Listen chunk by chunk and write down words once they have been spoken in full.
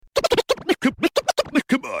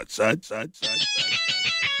on, son.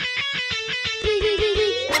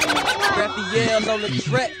 Raphael on the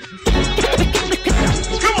track.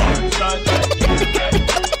 Come on, son.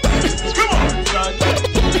 Come on, son.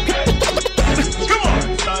 Come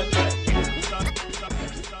on, son.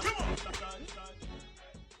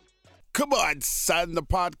 Come on, son, the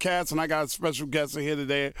podcast, and I got a special guest here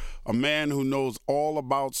today, a man who knows all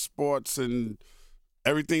about sports and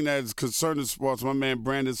everything that is concerning sports. My man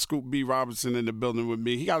Brandon Scoop B. Robinson in the building with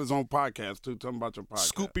me. He got his own podcast, too. Tell him about your podcast.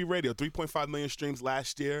 Scoop B Radio, 3.5 million streams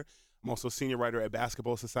last year. I'm also a senior writer at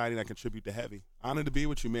Basketball Society, and I contribute to Heavy. Honored to be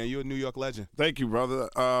with you, man. You're a New York legend. Thank you, brother.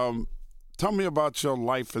 Tell me about your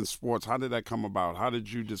life in sports. How did that come about? How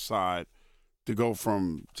did you decide to go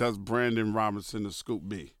from just Brandon Robinson to Scoop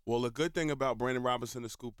B? Well, the good thing about Brandon Robinson to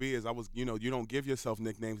Scoop B is you don't give yourself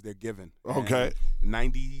nicknames, they're given. Okay. In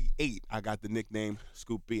 98, I got the nickname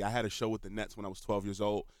Scoop B. I had a show with the Nets when I was 12 years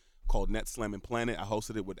old called Net Slamming Planet. I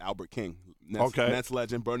hosted it with Albert King, Nets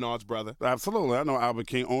legend, Bernard's brother. Absolutely. I know Albert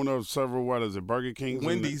King, owner of several, Burger Kings?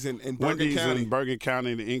 Wendy's in Bergen Wendy's County. in Bergen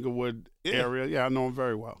County, the Inglewood area. Yeah, I know him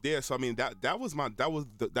very well. Yeah, so I mean that was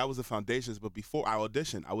the foundations. But before I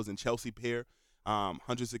auditioned, I was in Chelsea Pier.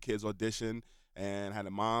 Hundreds of kids auditioned, and had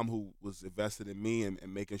a mom who was invested in me and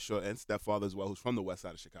making sure, and stepfather as well, who's from the west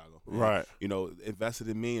side of Chicago. And, right. Invested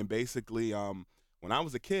in me, and basically, when I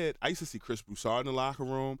was a kid, I used to see Chris Broussard in the locker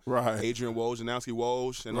room, right. Adrian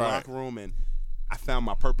Wojnarowski in the right. locker room, and I found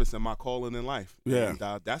my purpose and my calling in life. Yeah.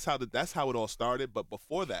 And that's how it all started. But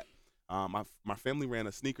before that, my family ran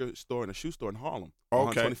a sneaker store and a shoe store in Harlem,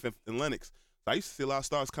 on 25th and Lenox. So I used to see a lot of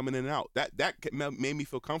stars coming in and out. That made me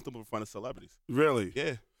feel comfortable in front of celebrities. Really?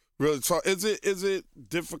 Yeah. Really? So is it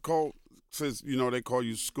difficult since, they call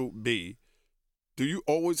you Scoop B? Do you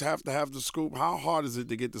always have to have the scoop? How hard is it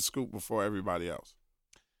to get the scoop before everybody else?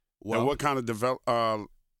 Well, and what kind of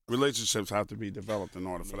relationships have to be developed in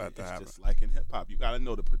order for that to happen? It's just like in hip-hop. You got to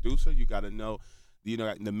know the producer. You got to know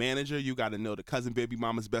the manager. You got to know the cousin baby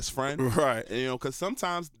mama's best friend. Right. And, because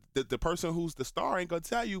sometimes the person who's the star ain't going to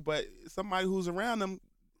tell you, but somebody who's around them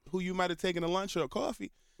who you might have taken a lunch or a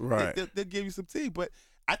coffee, right. they'll give you some tea. But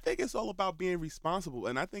I think it's all about being responsible.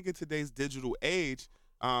 And I think in today's digital age,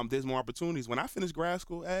 there's more opportunities. When I finished grad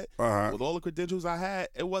school, Ed, with all the credentials I had,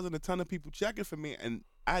 it wasn't a ton of people checking for me, and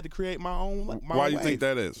I had to create my own Why do you wave. think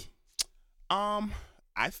that is?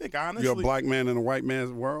 I think, honestly, you're a black man in a white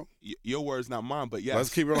man's world? Your word's not mine, but yes.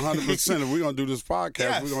 Let's keep it 100%. If we're going to do this podcast,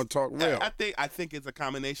 yes. we're going to talk real. I think it's a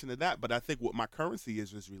combination of that, but I think what my currency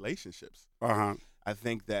is relationships. Uh-huh. I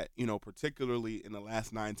think that, particularly in the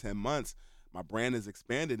last 9-10 months, my brand has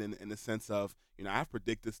expanded in the sense of, I've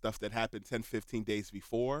predicted stuff that happened 10, 15 days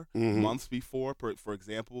before, months before. For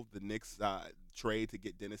example, the Knicks trade to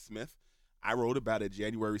get Dennis Smith. I wrote about it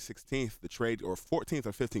January 16th, the trade, or 14th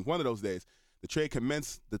or 15th, one of those days. The trade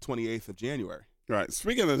commenced the 28th of January. Right.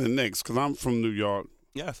 Speaking of the Knicks, because I'm from New York.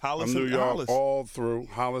 Yes, Hollis. New York Hollis. all through.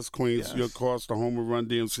 Hollis, Queens, yes. Your course, the home of Run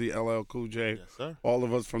DMC, LL Cool J. Yes, sir. All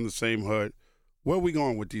of us from the same hood. Where we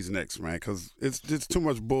going with these Knicks, man? Because it's too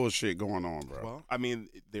much bullshit going on, bro. Well, I mean,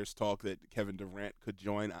 there's talk that Kevin Durant could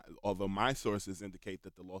join, although my sources indicate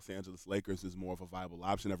that the Los Angeles Lakers is more of a viable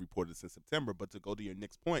option. I've reported since September. But to go to your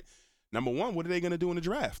Knicks point, number one, what are they going to do in the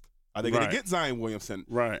draft? Are they going to get Zion Williamson?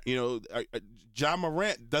 Right. Ja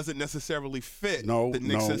Morant doesn't necessarily fit the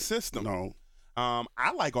Knicks' system. No.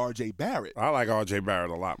 I like R.J. Barrett. I like R.J. Barrett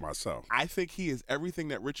a lot myself. I think he is everything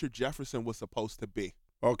that Richard Jefferson was supposed to be.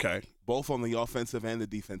 Okay. Both on the offensive and the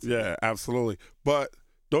defensive. Yeah, end. absolutely. But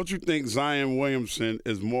don't you think Zion Williamson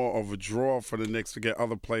is more of a draw for the Knicks to get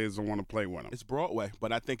other players that want to play with him? It's Broadway,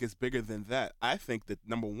 but I think it's bigger than that. I think that,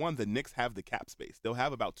 number one, the Knicks have the cap space. They'll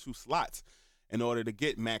have about 2 slots in order to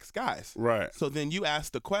get max guys. Right. So then you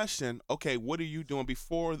ask the question, okay, what are you doing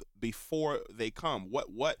before they come?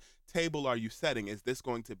 What table are you setting? Is this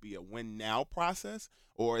going to be a win now process,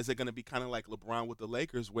 or is it going to be kind of like LeBron with the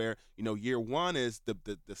Lakers, where year one is the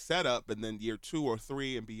setup, and then year 2 or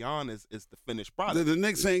 3 and beyond is the finished product? The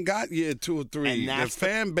Knicks ain't got year 2 or 3. And the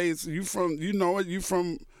fan base, you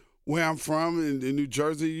from where I'm from in New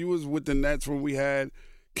Jersey. You was with the Nets when we had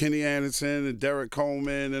Kenny Anderson and Derek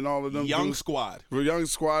Coleman and all of them. Young squad. If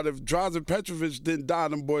Drazen Petrovic didn't die,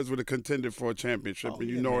 them boys would have contended for a championship, and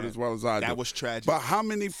you know it as well as I do. That was tragic. But how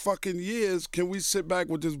many fucking years can we sit back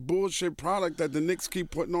with this bullshit product that the Knicks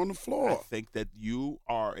keep putting on the floor? I think that you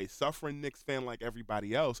are a suffering Knicks fan like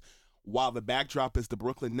everybody else, while the backdrop is the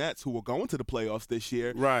Brooklyn Nets, who will go into the playoffs this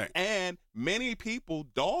year. Right. And many people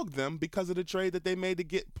dog them because of the trade that they made to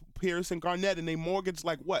get Pierce and Garnett, and they mortgaged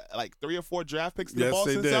like 3 or 4 draft picks to the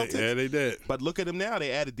Boston Celtics? Yeah, they did. But look at them now.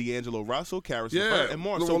 They added D'Angelo Russell, Caris LeVert, and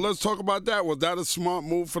more. Well, let's talk about that. Was that a smart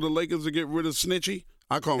move for the Lakers to get rid of Snitchy?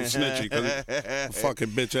 I call him Snitchy because a fucking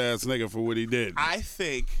bitch-ass nigga for what he did. I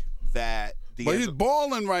think that but he's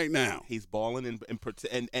balling right now. He's balling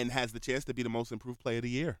and has the chance to be the most improved player of the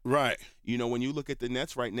year. Right. You know, when you look at the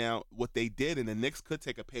Nets right now, what they did, and the Knicks could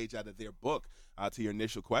take a page out of their book, to your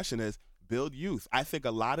initial question, is build youth. I think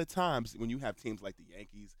a lot of times when you have teams like the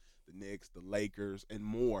Yankees, the Knicks, the Lakers, and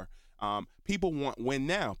more, people want win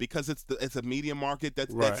now because it's a media market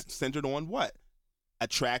that's centered on what?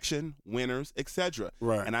 Attraction, winners, etc.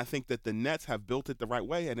 Right. And I think that the Nets have built it the right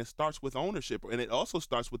way, and it starts with ownership, and it also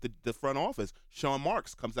starts with the front office. Sean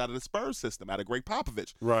Marks comes out of the Spurs system, out of Greg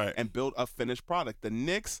Popovich, right, and built a finished product. The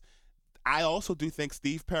Knicks, I also do think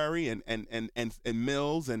Steve Perry and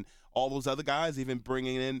Mills and all those other guys, even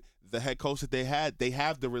bringing in the head coach that they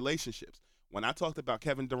have the relationships. When I talked about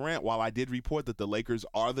Kevin Durant, while I did report that the Lakers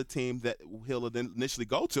are the team that he'll initially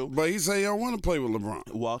go to. But he said he don't want to play with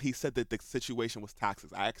LeBron. Well, he said that the situation was toxic.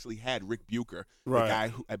 I actually had Rick Bucher, right, the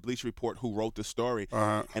guy at Bleacher Report who wrote the story,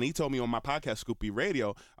 and he told me on my podcast, Scoopy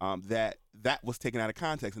Radio, that was taken out of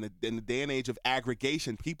context. And in the day and age of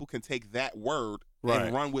aggregation, people can take that word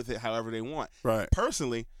and run with it however they want. Right.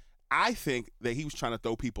 Personally, I think that he was trying to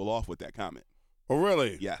throw people off with that comment. Oh,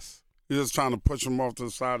 really? Yes. He's just trying to push him off to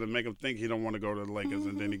the side and make him think he don't want to go to the Lakers,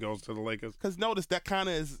 and then he goes to the Lakers. Because notice that kind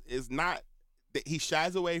of is not – he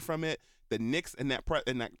shies away from it. The Knicks in that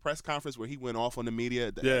press conference where he went off on the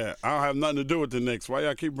media. Yeah, I don't have nothing to do with the Knicks. Why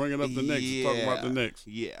y'all keep bringing up the Knicks and talking about the Knicks?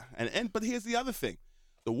 Yeah, but here's the other thing.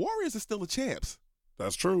 The Warriors are still the champs.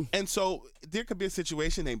 That's true. And so there could be a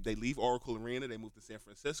situation, they leave Oracle Arena, they move to San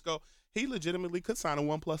Francisco. He legitimately could sign a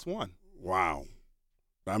 1+1. Wow.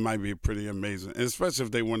 That might be pretty amazing, especially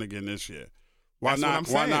if they win again this year. Why That's not? what I'm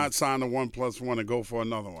saying. Why not sign a 1+1 and go for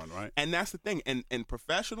another one, right? And that's the thing. In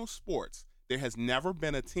professional sports, there has never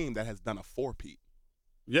been a team that has done a four-peat.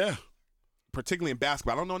 Yeah. Particularly in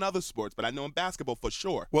basketball. I don't know in other sports, but I know in basketball for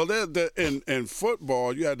sure. Well, in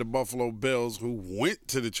football, you had the Buffalo Bills who went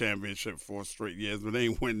to the championship 4 straight years, but they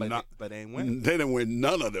ain't win. But they ain't win. They didn't win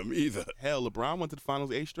none of them either. Hell, LeBron went to the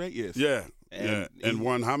finals 8 straight years. Yeah, and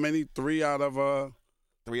won how many? 3 out of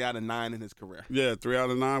 3 out of 9 in his career. Yeah, 3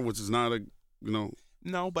 out of 9, which is not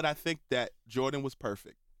No, but I think that Jordan was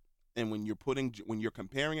perfect, and when you're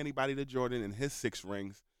comparing anybody to Jordan and his 6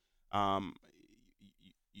 rings,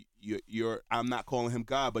 you're I'm not calling him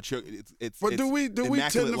God, but it's. But do we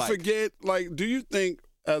tend to like. forget? Like, do you think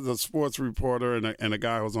as a sports reporter and a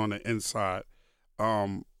guy who's on the inside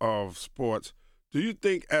of sports, do you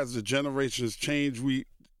think as the generations change, we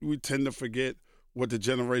tend to forget what the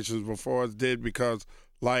generations before us did? Because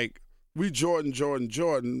like we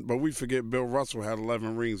Jordan, but we forget Bill Russell had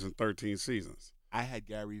 11 rings in 13 seasons. I had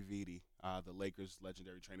Gary Vitti, the Lakers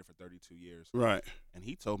legendary trainer for 32 years. Right. And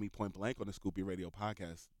he told me point blank on the Scoopy Radio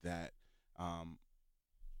podcast that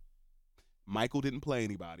Michael didn't play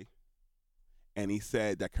anybody. And he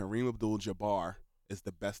said that Kareem Abdul-Jabbar is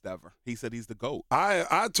the best ever. He said he's the GOAT.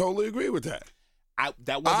 I totally agree with that.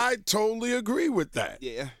 I totally agree with that.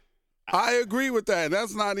 Yeah. I agree with that.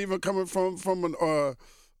 That's not even coming from an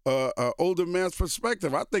older man's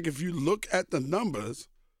perspective. I think if you look at the numbers,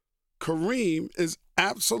 Kareem is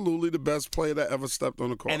absolutely the best player that ever stepped on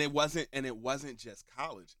the court. And it wasn't just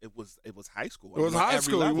college. It was high school. It was high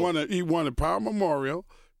school. He won at Power Memorial.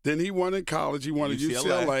 Then he won in college. He won at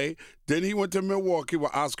UCLA. Then he went to Milwaukee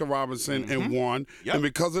with Oscar Robertson and won. Yep. And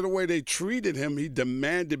because of the way they treated him, he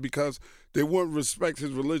demanded, because they wouldn't respect his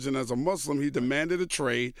religion as a Muslim, he demanded a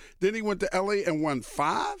trade. Then he went to LA and won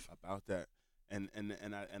 5. About that. And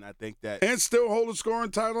I think that, and still hold a scoring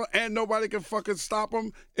title, and nobody can fucking stop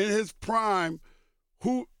him in his prime.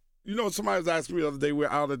 Somebody was asking me the other day, we're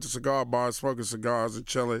out at the cigar bar smoking cigars and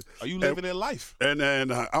chilling. Are you living their life? And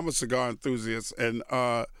I'm a cigar enthusiast, and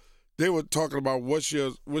they were talking about what's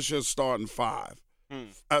your starting 5.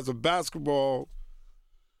 As a basketball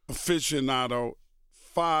aficionado,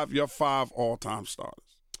 your 5 all-time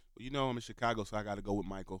starters. Well, I'm in Chicago, so I got to go with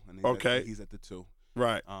Michael. And he's at the 2.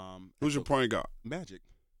 Right. Who's your point guard? Magic.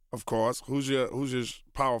 Of course. Who's your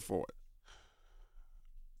power forward?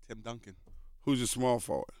 Tim Duncan. Who's your small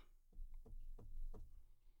forward?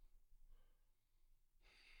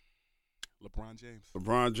 LeBron James.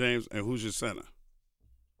 LeBron James. And who's your center?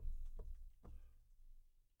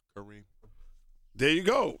 Kareem. There you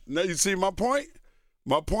go. Now you see my point?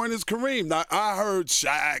 My point is Kareem. Now, I heard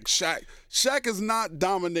Shaq. Shaq is not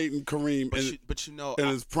dominating Kareem in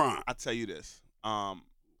his prime. I'll tell you this.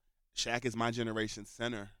 Shaq is my generation's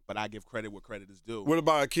center, but I give credit where credit is due. What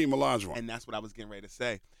about Hakeem Olajuwon? And that's what I was getting ready to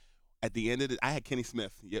say. At the end of it, I had Kenny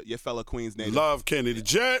Smith, your fellow Queens native. Love Kenny. The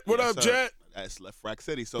Jet. What up, sir. Jet? That's Left Rack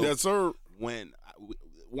City. So yes, sir. When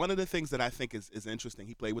one of the things that I think is interesting,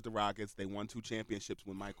 he played with the Rockets. They won 2 championships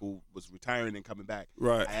when Michael was retiring and coming back.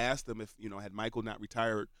 Right. I asked him if, had Michael not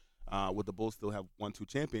retired, would the Bulls still have won 2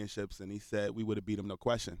 championships? And he said we would have beat him, no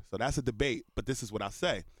question. So that's a debate, but this is what I'll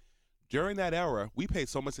say. During that era, we paid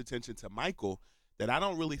so much attention to Michael that I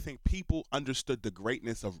don't really think people understood the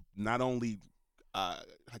greatness of not only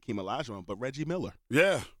Hakeem Olajuwon, but Reggie Miller.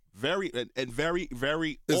 Yeah. Very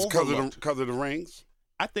overlooked. It's because of the rings.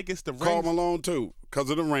 I think it's the rings. Karl Malone, too, because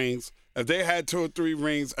of the rings. If they had 2 or 3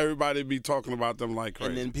 rings, everybody would be talking about them like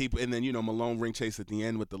crazy. And then Malone ring chase at the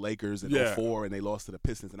end with the Lakers in 04, and they lost to the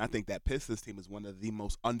Pistons. And I think that Pistons team is one of the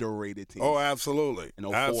most underrated teams. Oh, absolutely. In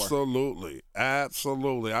 04.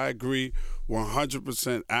 Absolutely. I agree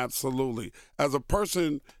 100%. Absolutely. As a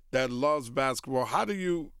person that loves basketball, how do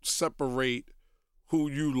you separate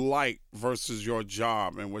who you like versus your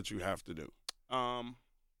job and what you have to do?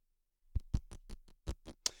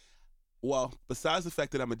 Well, besides the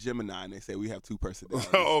fact that I'm a Gemini and they say we have 2 personalities,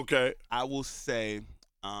 okay, I will say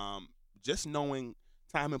just knowing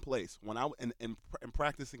time and place and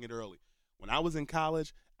practicing it early. When I was in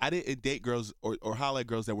college, I didn't date girls or holler at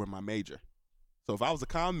girls that were my major. So if I was a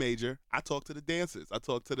comm major, I talked to the dancers. I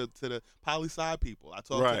talked to the poli-sci people. I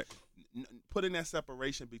talked to putting that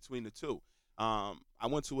separation between the two. I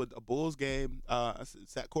went to a Bulls game. I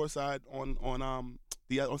sat courtside on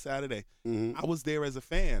Saturday. Mm-hmm. I was there as a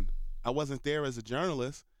fan. I wasn't there as a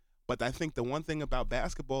journalist. But I think the one thing about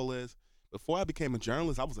basketball is, before I became a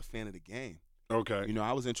journalist, I was a fan of the game. Okay.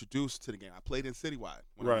 I was introduced to the game. I played in Citywide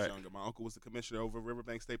when I was younger. My uncle was the commissioner over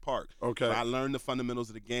Riverbank State Park. Okay. So I learned the fundamentals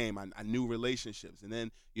of the game. I knew relationships. And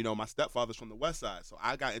then, my stepfather's from the West Side. So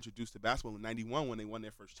I got introduced to basketball in 91 when they won their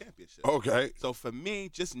first championship. Okay. So for me,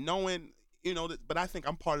 just knowing, but I think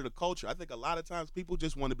I'm part of the culture. I think a lot of times people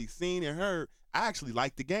just want to be seen and heard. I actually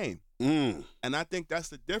like the game. Mm. And I think that's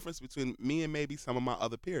the difference between me and maybe some of my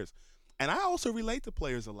other peers. And I also relate to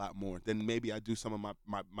players a lot more than maybe I do some of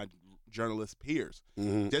my journalist peers.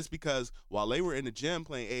 Mm-hmm. Just because while they were in the gym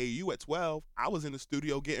playing AAU at 12, I was in the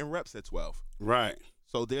studio getting reps at 12. Right.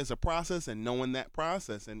 So there's a process and knowing that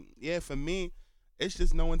process. And, for me, it's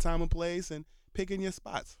just knowing time and place and picking your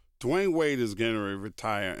spots. Dwayne Wade is getting ready to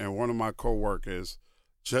retire, and one of my coworkers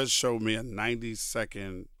just showed me a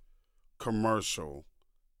 90-second commercial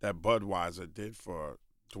that Budweiser did for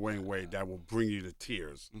Dwayne Wade that will bring you to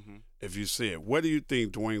tears if you see it. What do you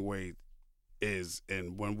think Dwayne Wade is,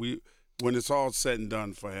 and when it's all said and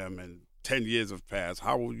done for him and 10 years have passed,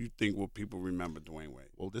 how will you think will people remember Dwayne Wade?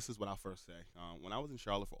 Well, this is what I'll first say. When I was in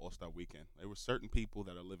Charlotte for All-Star Weekend, there were certain people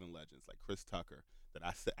that are living legends, like Chris Tucker, that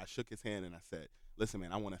I shook his hand and I said, "Listen,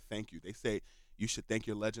 man, I want to thank you." They say you should thank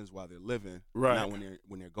your legends while they're living, not when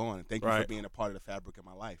they're gone. And thank you for being a part of the fabric of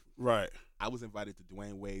my life. Right. I was invited to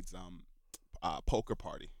Dwayne Wade's poker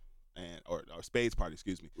party, or spades party,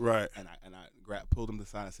 excuse me. Right. And I pulled him to the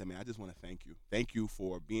side. I said, "Man, I just want to thank you. Thank you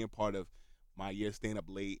for being part of my year staying up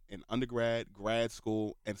late in undergrad, grad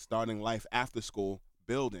school, and starting life after school,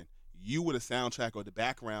 building. You were the soundtrack or the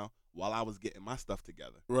background while I was getting my stuff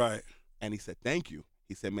together." Right. And he said, "Thank you."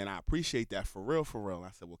 He said, "Man, I appreciate that for real, for real." And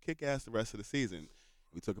I said, "Well, kick ass the rest of the season."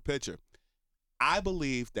 We took a picture. I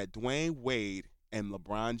believe that Dwayne Wade and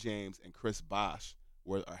LeBron James and Chris Bosh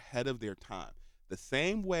were ahead of their time. The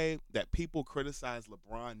same way that people criticize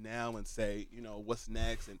LeBron now and say, what's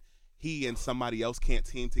next, and he and somebody else can't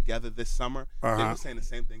team together this summer, they were saying the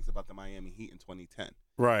same things about the Miami Heat in 2010.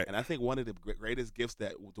 Right. And I think one of the greatest gifts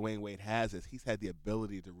that Dwayne Wade has is he's had the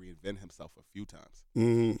ability to reinvent himself a few times.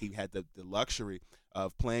 Mm-hmm. He had the luxury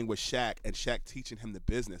of playing with Shaq and Shaq teaching him the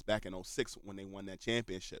business back in 2006 when they won that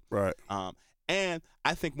championship. Right. And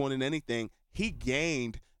I think more than anything, he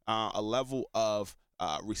gained a level of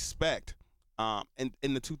respect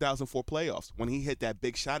in the 2004 playoffs when he hit that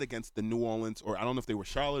big shot against the New Orleans, or I don't know if they were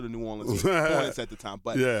Charlotte or New Orleans Hornets at the time,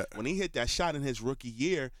 but when he hit that shot in his rookie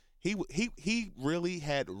year, he really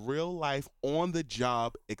had real life on the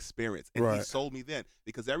job experience, and he sold me then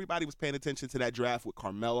because everybody was paying attention to that draft with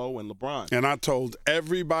Carmelo and LeBron. And I told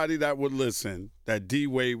everybody that would listen that D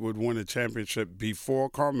Wade would win a championship before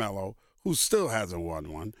Carmelo, who still hasn't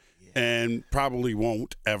won one, and probably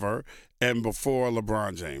won't ever, and before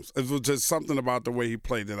LeBron James. It was just something about the way he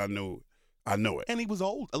played that I knew it. And he was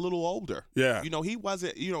a little older. Yeah. He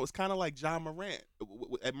wasn't, it's kind of like John Morant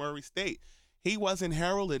at Murray State. He wasn't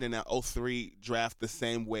heralded in that 2003 draft the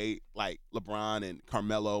same way like LeBron and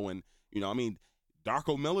Carmelo and,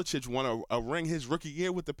 Darko Milicic won a ring his rookie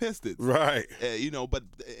year with the Pistons. Right. But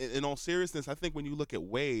in all seriousness, I think when you look at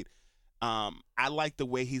Wade, I like the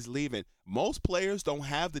way he's leaving. Most players don't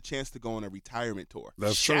have the chance to go on a retirement tour.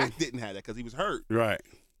 That's Shaq true. didn't have that because he was hurt. Right.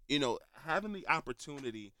 Having the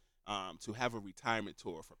opportunity to have a retirement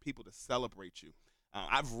tour, for people to celebrate you.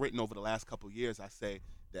 I've written over the last couple of years, I say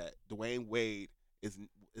that Dwayne Wade is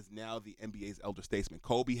now the NBA's elder statesman.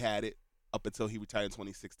 Kobe had it up until he retired in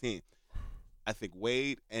 2016. I think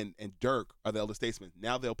Wade and Dirk are the elder statesmen.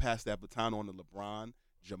 Now they'll pass that baton on to LeBron,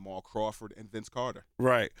 Jamal Crawford, and Vince Carter.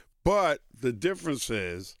 Right. But the difference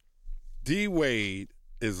is D. Wade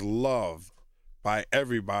is loved by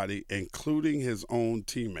everybody, including his own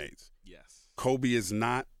teammates. Yes. Kobe is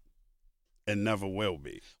not and never will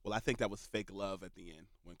be. Well, I think that was fake love at the end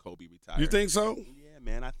when Kobe retired. You think so? Yeah,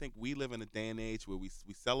 man. I think we live in a day and age where we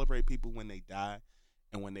celebrate people when they die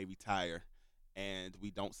and when they retire, and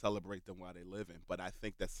we don't celebrate them while they're living. But I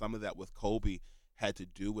think that some of that with Kobe had to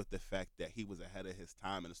do with the fact that he was ahead of his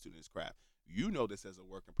time in the student's craft. You know this as a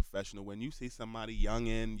working professional. When you see somebody young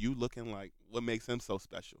in, you looking like, what makes him so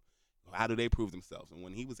special? How do they prove themselves? And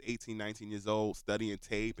when he was 18, 19 years old, studying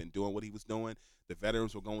tape and doing what he was doing, the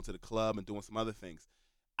veterans were going to the club and doing some other things.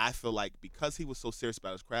 I feel like because he was so serious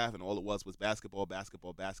about his craft and all it was basketball,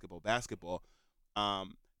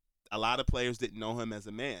 a lot of players didn't know him as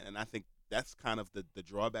a man. And I think that's kind of the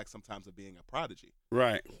drawback sometimes of being a prodigy.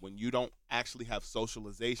 Right. When you don't actually have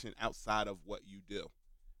socialization outside of what you do.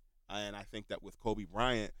 And I think that with Kobe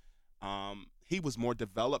Bryant, he was more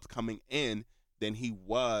developed coming in than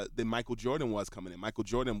Michael Jordan was coming in. Michael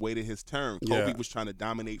Jordan waited his turn. Kobe was trying to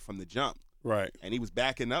dominate from the jump. Right. And he was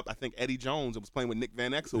backing up. I think Eddie Jones was playing with Nick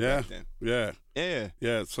Van Exel back then.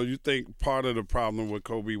 Yeah. So you think part of the problem with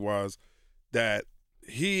Kobe was that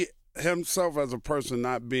he himself as a person,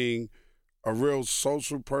 not being a real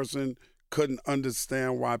social person, couldn't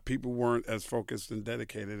understand why people weren't as focused and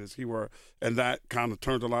dedicated as he were, and that kind of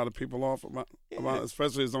turned a lot of people off about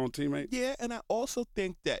especially his own teammates. Yeah, and I also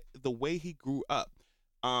think that the way he grew up,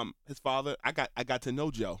 his father, I got to know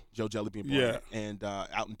Joe Jellybean Bryant, and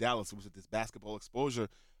out in Dallas, it was at this basketball exposure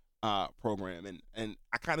program, and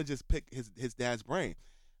I kind of just picked his dad's brain.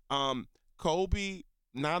 Kobe,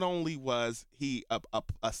 not only was he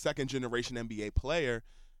a second generation NBA player,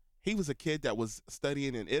 he was a kid that was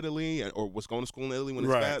studying in Italy or was going to school in Italy when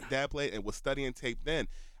his dad played and was studying tape then.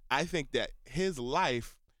 I think that his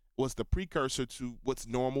life was the precursor to what's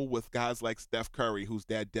normal with guys like Steph Curry, whose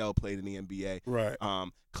dad Dell played in the NBA. Right.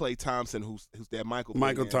 Klay Thompson, whose dad Michael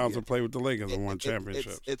Thompson played with the Lakers and won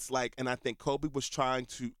championships. It's like, and I think Kobe was trying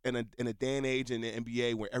to, in a day and age in the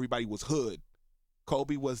NBA where everybody was hood,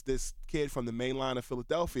 Kobe was this kid from the main line of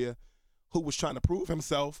Philadelphia who was trying to prove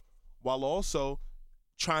himself while also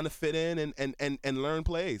trying to fit in and learn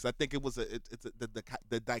plays. I think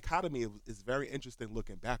the dichotomy is very interesting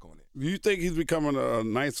looking back on it. Do you think he's becoming a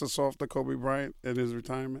nicer, softer Kobe Bryant in his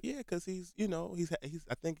retirement? Yeah, because he's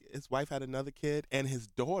I think his wife had another kid, and his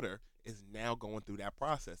daughter is now going through that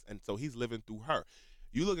process, and so he's living through her.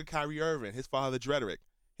 You look at Kyrie Irving, his father Drederick.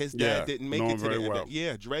 His dad didn't make it to the NBA.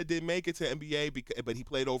 Yeah, Dred didn't make it to NBA, but he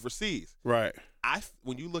played overseas. Right.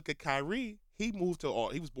 When you look at Kyrie, he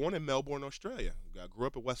was born in Melbourne, Australia. I grew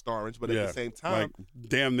up in West Orange, but at the same time, like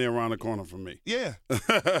damn near around the corner from me. Yeah,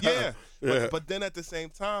 But then at the same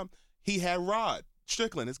time, he had Rod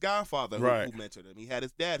Strickland, his godfather, who mentored him. He had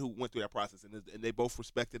his dad who went through that process, and they both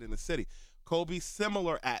respected in the city. Kobe,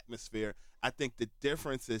 similar atmosphere. I think the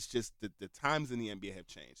difference is just the times in the NBA have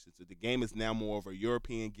changed. So the game is now more of a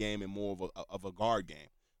European game and more of a guard game.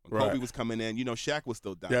 When Kobe was coming in, Shaq was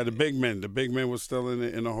still dominating. Yeah, the big men was still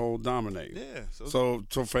in the whole dominating. Yeah. So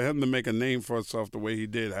for him to make a name for himself the way he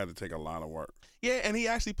did had to take a lot of work. Yeah, and he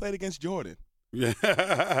actually played against Jordan.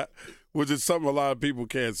 Yeah, which is something a lot of people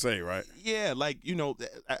can't say, right? Yeah, like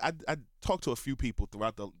I talked to a few people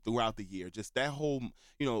throughout the year. Just that whole,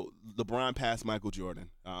 LeBron passed Michael Jordan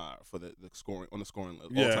for the scoring on the scoring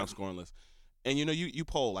list, all-time scoring list. And you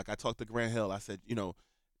poll, like I talked to Grant Hill. I said,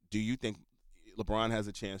 do you think LeBron has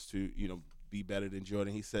a chance to be better than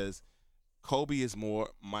Jordan? He says Kobe is more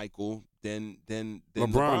Michael than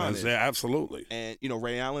LeBron is. Yeah, absolutely. And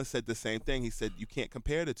Ray Allen said the same thing. He said you can't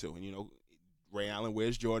compare the two. And Ray Allen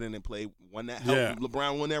wears Jordan and won that helped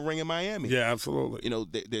LeBron win that ring in Miami. Yeah, absolutely.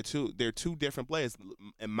 They're two different players.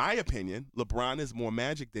 In my opinion, LeBron is more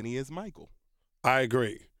Magic than he is Michael. I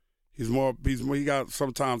agree.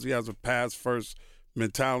 Sometimes he has a pass first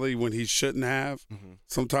mentality when he shouldn't have. Mm-hmm.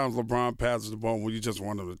 Sometimes LeBron passes the ball when you just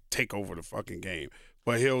want him to take over the fucking game.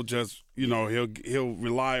 But he'll just, he'll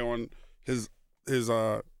rely on his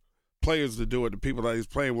players to do it, the people that he's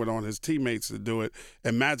playing with, on his teammates to do it.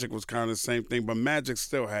 And Magic was kind of the same thing, but Magic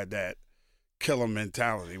still had that killer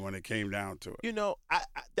mentality when it came down to it.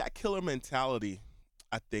 That killer mentality,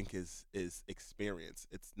 I think, is experience.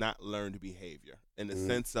 It's not learned behavior in the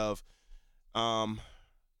sense of,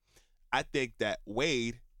 I think that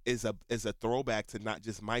Wade is a throwback to not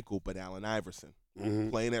just Michael but Allen Iverson.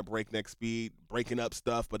 Playing at breakneck speed, breaking up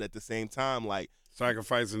stuff, but at the same time, like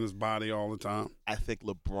sacrificing his body all the time. I think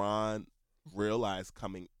LeBron realized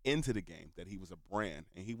coming into the game that he was a brand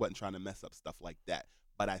and he wasn't trying to mess up stuff like that.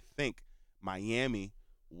 But I think Miami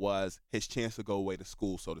was his chance to go away to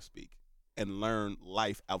school, so to speak, and learn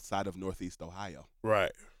life outside of Northeast Ohio.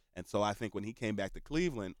 Right. And so I think when he came back to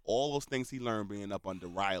Cleveland, all those things he learned being up under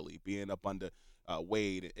Riley, being up under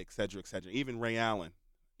Wade, et cetera, even Ray Allen.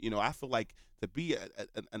 You know, I feel like to be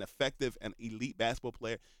an effective and elite basketball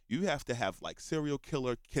player, you have to have like serial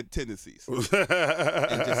killer tendencies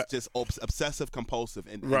and just obsessive compulsive.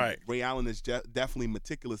 And Ray Allen is definitely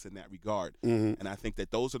meticulous in that regard. And I think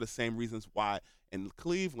that those are the same reasons why in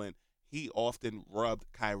Cleveland he often rubbed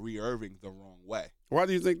Kyrie Irving the wrong way. Why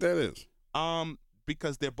do you think that is?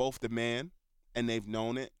 Because they're both the man and they've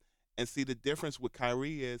known it. And see, the difference with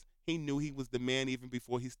Kyrie is he knew he was the man even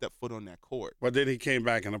before he stepped foot on that court. But then he came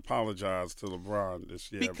back and apologized to LeBron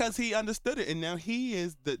this year. Because he understood it, and now he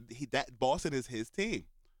is that Boston is his team.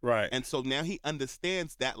 Right. And so now he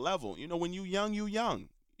understands that level. You know, when you young, you young.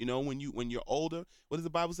 You know, when you're older, what does the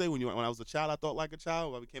Bible say? When I was a child, I thought like a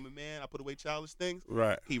child. When I became a man, I put away childish things.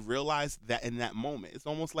 Right. He realized that in that moment. It's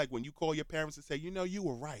almost like when you call your parents and say, you know, you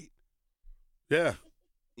were right. Yeah.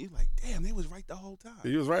 You're like, damn, they was right the whole time.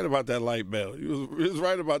 He was right about that light bill. He was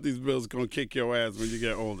right about these bills going to kick your ass when you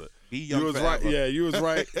get older. Be young you was forever. right. Yeah, you was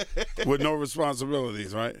right with no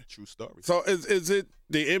responsibilities, right? True story. So is it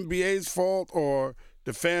the NBA's fault or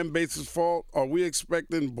the fan base's fault? Are we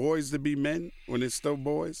expecting boys to be men when they're still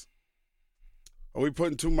boys? Are we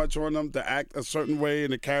putting too much on them to act a certain way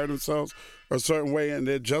and to carry themselves a certain way and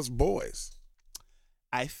they're just boys?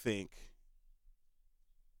 I think.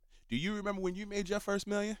 Do you remember when you made your first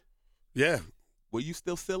million? Yeah. Were you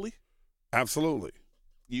still silly? Absolutely.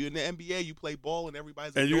 You in the NBA, you play ball, and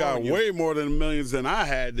everybody's and you got way more than millions than I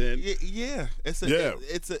had then. Yeah, it's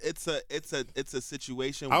a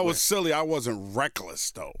situation. I was silly. I wasn't reckless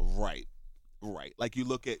though. Right. Like you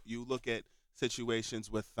look at situations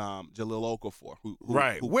with Jahlil Okafor, who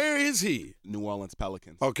right. Where is he? New Orleans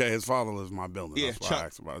Pelicans. Okay, his father lives in my building. Yeah, that's why Chuck, I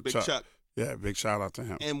asked about it. Big Chuck. Yeah, big shout out to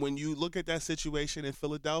him. And when you look at that situation in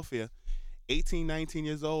Philadelphia, 18, 19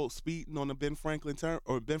 years old, speeding on the Ben Franklin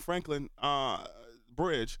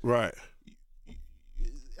bridge. Right.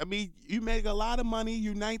 I mean, you make a lot of money.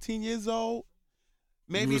 You're 19 years old.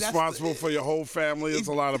 Maybe you're responsible for your whole family. There's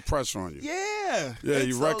a lot of pressure on you. Yeah. Yeah,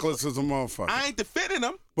 you're reckless as a motherfucker. I ain't defending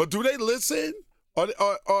them. But do they listen? Or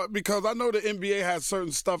because I know the NBA has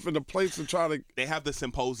certain stuff in the place to try to. They have the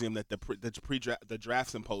symposium that the draft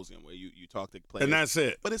symposium where you talk to players, and that's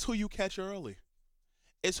it. But it's who you catch early.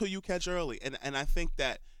 It's who you catch early, and I think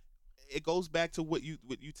that it goes back to what you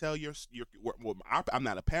tell your I'm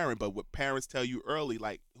not a parent, but what parents tell you early,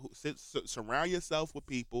 like surround yourself with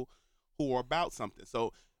people who are about something.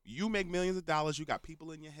 So you make millions of dollars, you got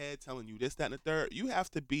people in your head telling you this, that, and the third. You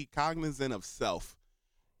have to be cognizant of self.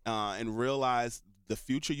 And realize the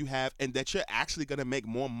future you have and that you're actually going to make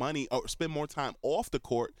more money or spend more time off the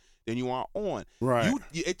court than you are on. Right.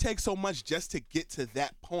 It takes so much just to get to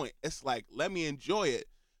that point. It's like, let me enjoy it.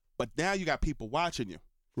 But now you got people watching you.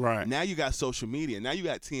 Right. Now you got social media. Now you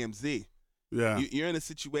got TMZ. Yeah. You're in a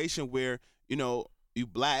situation where, you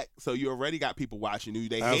black, so you already got people watching you.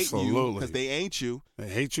 They Absolutely. hate you because they ain't you. They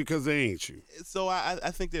hate you because they ain't you. So I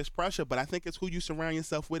think there's pressure, but I think it's who you surround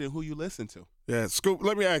yourself with and who you listen to. Yeah, Scoop,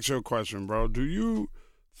 let me ask you a question, bro. Do you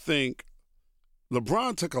think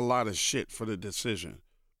LeBron took a lot of shit for the decision,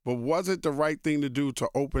 but was it the right thing to do to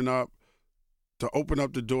open up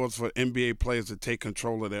the doors for NBA players to take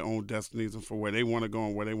control of their own destinies and for where they want to go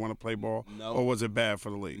and where they want to play ball? No. Or was it bad for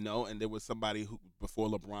the league? No, and there was somebody before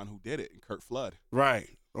LeBron who did it, Kurt Flood.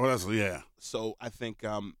 Right. Oh, yeah. So I think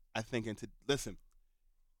listen,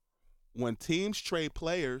 when teams trade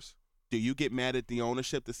players, do you get mad at the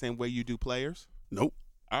ownership the same way you do players? Nope.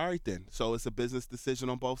 All right then. So it's a business decision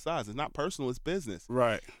on both sides. It's not personal, it's business.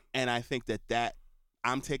 Right. And I think that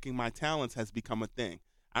I'm taking my talents has become a thing.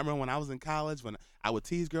 I remember when I was in college, when I would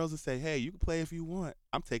tease girls and say, hey, you can play if you want.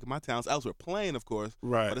 I'm taking my talents. Elsewhere playing, of course.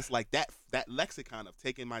 Right. But it's like that lexicon of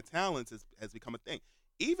taking my talents has become a thing.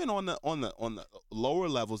 Even on the lower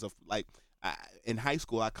levels of, like, in high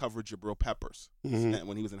school, I covered Jabril Peppers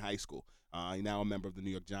when he was in high school. He's now a member of the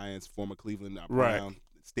New York Giants, former Cleveland Brown,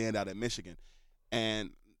 standout at Michigan.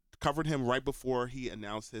 And covered him right before he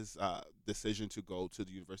announced his decision to go to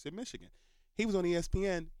the University of Michigan. He was on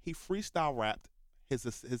ESPN. He freestyle rapped his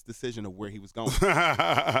decision of where he was going.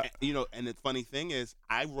 And the funny thing is,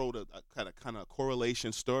 I wrote a kind of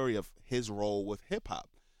correlation story of his role with hip hop.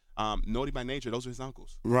 Naughty by Nature, those are his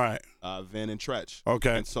uncles. Right. Vin and Tretch.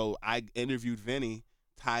 Okay. And so I interviewed Vinny,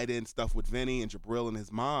 tied in stuff with Vinny and Jabril and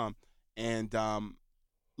his mom, and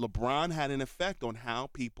LeBron had an effect on how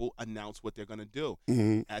people announce what they're going to do.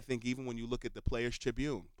 Mm-hmm. I think even when you look at the Players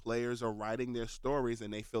Tribune, players are writing their stories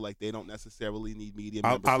and they feel like they don't necessarily need media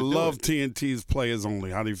members I to do love it. TNT's Players Only.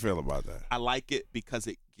 How do you feel about that? I like it because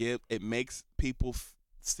it makes people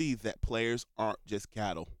see that players aren't just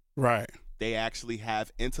cattle. Right. They actually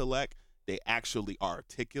have intellect. They actually are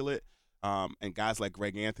articulate. And guys like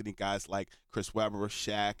Greg Anthony, guys like Chris Webber,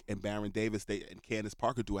 Shaq, and Baron Davis, and Candace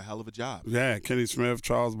Parker do a hell of a job. Yeah, Kenny Smith,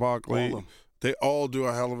 Charles Barkley, All of them. They all do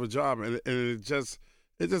a hell of a job, and it just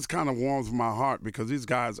kind of warms my heart because these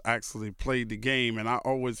guys actually played the game, and I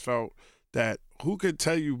always felt that who could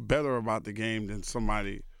tell you better about the game than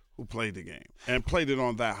somebody who played the game and played it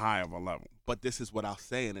on that high of a level. But this is what I'll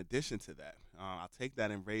say in addition to that. I'll take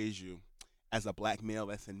that and raise you as a black male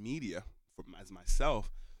that's in media, as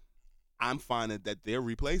myself. I'm finding that they're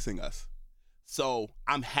replacing us. So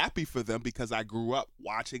I'm happy for them because I grew up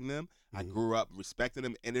watching them. I grew up respecting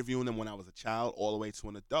them, interviewing them when I was a child all the way to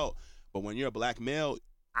an adult. But when you're a black male,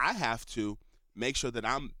 I have to make sure that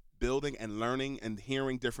I'm building and learning and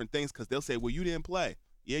hearing different things because they'll say, well, you didn't play.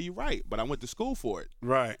 Yeah, you're right, but I went to school for it.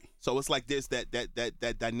 Right. So it's like there's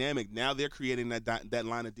that dynamic. Now they're creating that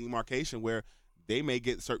line of demarcation where they may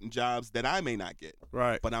get certain jobs that I may not get.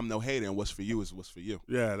 Right. But I'm no hater, and what's for you is what's for you.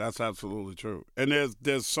 Yeah, that's absolutely true. And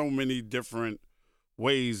there's so many different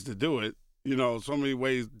ways to do it. You know, so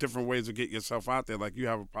many different ways to get yourself out there. Like you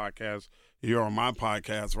have a podcast, you're on my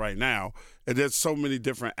podcast right now, and there's so many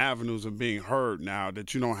different avenues of being heard now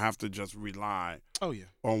that you don't have to just rely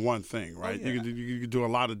on one thing, right? Oh, yeah. You can do a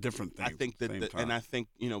lot of different things. I think and I think,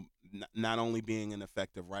 not only being an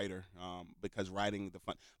effective writer, because writing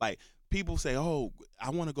like people say, oh, I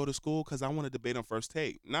want to go to school because I want to debate on First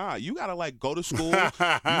Take. Nah, you got to go to school.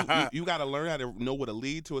 you got to learn how to know what a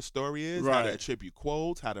lead to a story is, right. How to attribute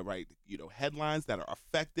quotes, how to write, headlines that are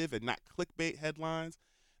effective and not clickbait headlines.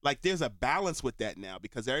 Like there's a balance with that now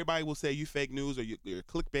because everybody will say you fake news or you're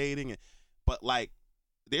clickbaiting. But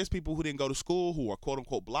there's people who didn't go to school who are quote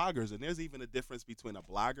unquote bloggers, and there's even a difference between a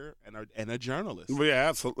blogger and a journalist. Well,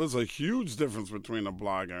 yeah, there's a huge difference between a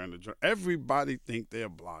blogger and a journalist. Everybody think they're a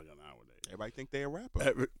blogger nowadays. Everybody think they're a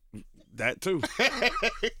rapper. That too.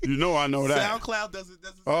 I know that. SoundCloud doesn't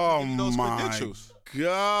oh give you those my credentials.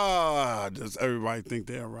 God, does everybody think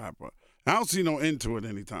they're a rapper? I don't see no end to it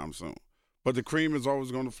anytime soon. But the cream is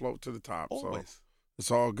always going to float to the top. Always. So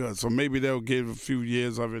it's all good. So maybe they'll give a few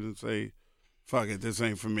years of it and say, fuck it, this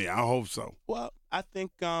ain't for me. I hope so. Well, I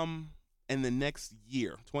think in the next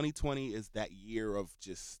year, 2020 is that year of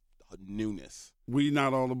just newness. We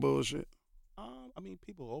not all the bullshit.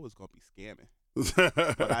 People are always gonna be scamming,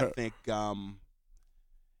 but I think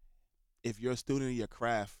if you're a student of your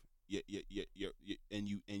craft, and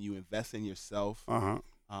you invest in yourself,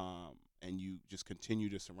 and you just continue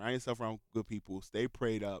to surround yourself around good people, stay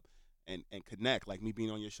prayed up, and connect. Like me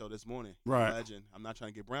being on your show this morning, right? Legend. I'm not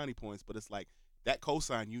trying to get brownie points, but it's like that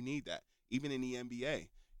cosign. You need that, even in the NBA.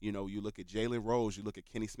 You look at Jalen Rose, you look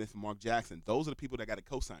at Kenny Smith and Mark Jackson. Those are the people that got to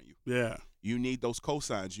cosign you. Yeah. You need those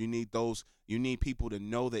cosigns. You need people to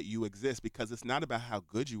know that you exist because it's not about how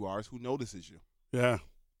good you are, it's who notices you. Yeah,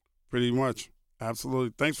 pretty much.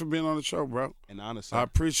 Absolutely. Thanks for being on the show, bro. An honor, sir. I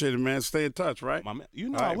appreciate it, man. Stay in touch, right? My man,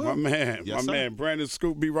 I will. My man. Yes, my sir. man. Brandon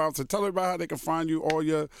Scoop B. Robinson. Tell everybody how they can find you, all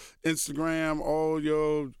your Instagram, all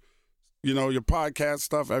your your podcast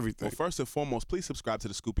stuff, everything. Well, first and foremost, please subscribe to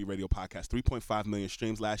the Scoop B Radio Podcast. 3.5 million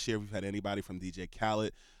streams last year. We've had anybody from DJ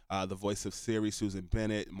Khaled, the voice of Siri, Susan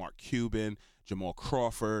Bennett, Mark Cuban, Jamal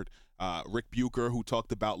Crawford, Rick Bucher, who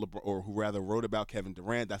talked about or who rather wrote about Kevin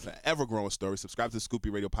Durant. That's an ever-growing story. Subscribe to the Scoop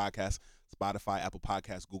B Radio Podcast, Spotify, Apple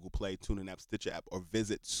Podcasts, Google Play, TuneIn app, Stitcher app, or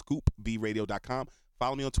visit scoopbradio.com.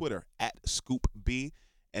 Follow me on Twitter at ScoopB,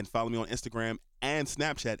 and follow me on Instagram and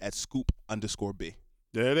Snapchat at Scoop_B.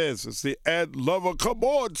 There it is. It's the Ed Lover. Come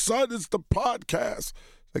on, son. It's the podcast.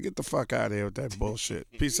 So get the fuck out of here with that bullshit.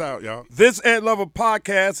 Peace out, y'all. This Ed Lover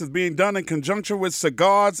podcast is being done in conjunction with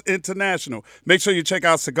Cigars International. Make sure you check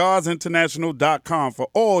out cigarsinternational.com for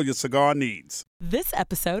all your cigar needs. This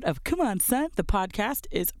episode of Come On Son, the podcast,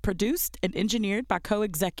 is produced and engineered by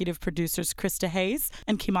co-executive producers Krista Hayes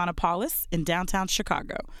and Kimana Paulus in downtown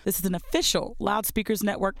Chicago. This is an official Loudspeakers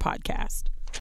Network podcast.